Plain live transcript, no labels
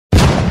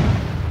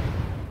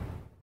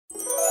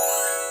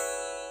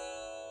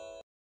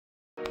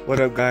What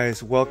up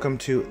guys, welcome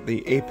to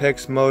the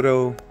Apex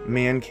Moto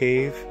Man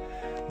Cave.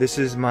 This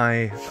is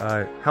my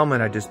helmet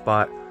I just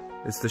bought.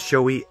 It's the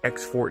Shoei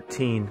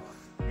X-14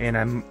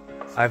 and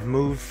I've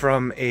moved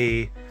from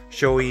a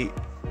Shoei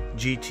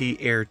GT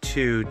Air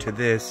 2 to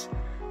this,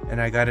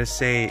 and I gotta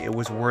say it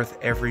was worth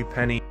every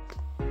penny.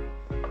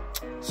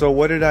 So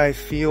what did I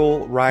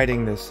feel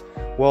riding this?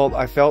 Well,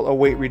 I felt a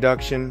weight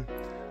reduction.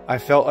 I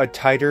felt a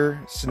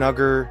tighter,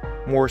 snugger,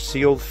 more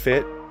sealed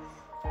fit.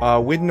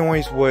 Wind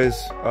noise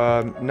was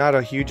not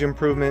a huge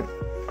improvement,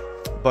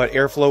 but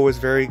airflow was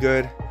very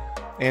good.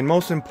 And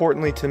most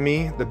importantly to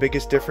me, the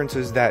biggest difference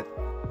is that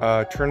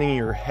turning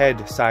your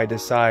head side to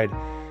side.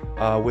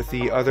 With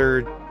the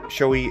other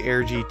Shoei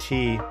Air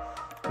GT,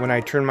 when I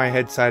turned my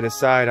head side to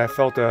side, I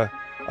felt a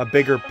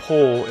bigger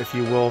pull, if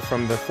you will,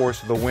 from the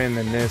force of the wind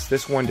than this.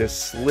 This one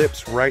just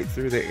slips right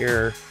through the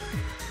air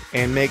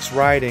and makes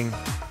riding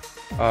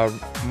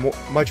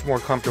much more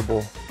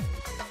comfortable.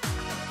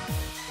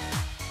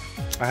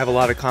 I have a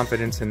lot of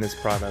confidence in this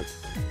product.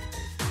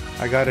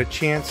 I got a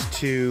chance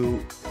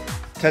to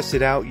test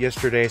it out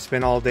yesterday. I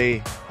spent all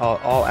day,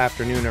 all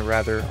afternoon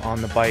rather,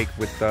 on the bike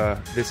with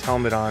this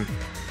helmet on,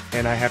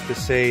 and I have to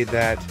say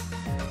that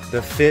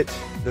the fit,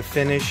 the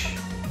finish,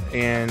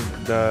 and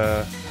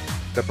the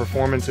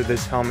performance of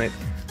this helmet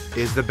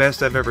is the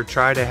best I've ever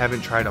tried. I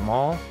haven't tried them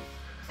all,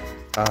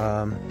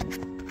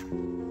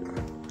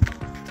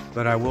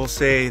 but I will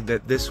say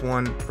that this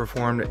one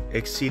performed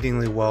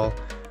exceedingly well.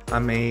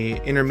 I'm a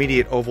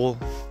intermediate oval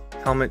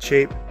helmet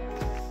shape.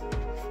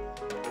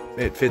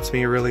 It fits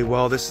me really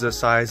well. This is a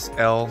size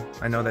L.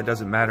 I know that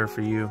doesn't matter for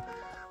you,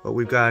 but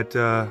we've got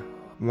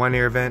 1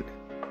 air vent,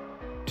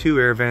 2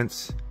 air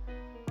vents,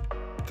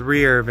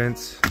 3 air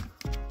vents,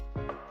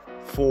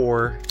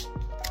 4,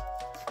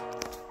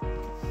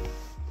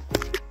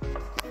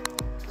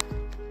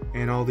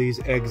 and all these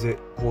exit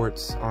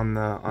ports on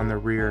the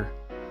rear.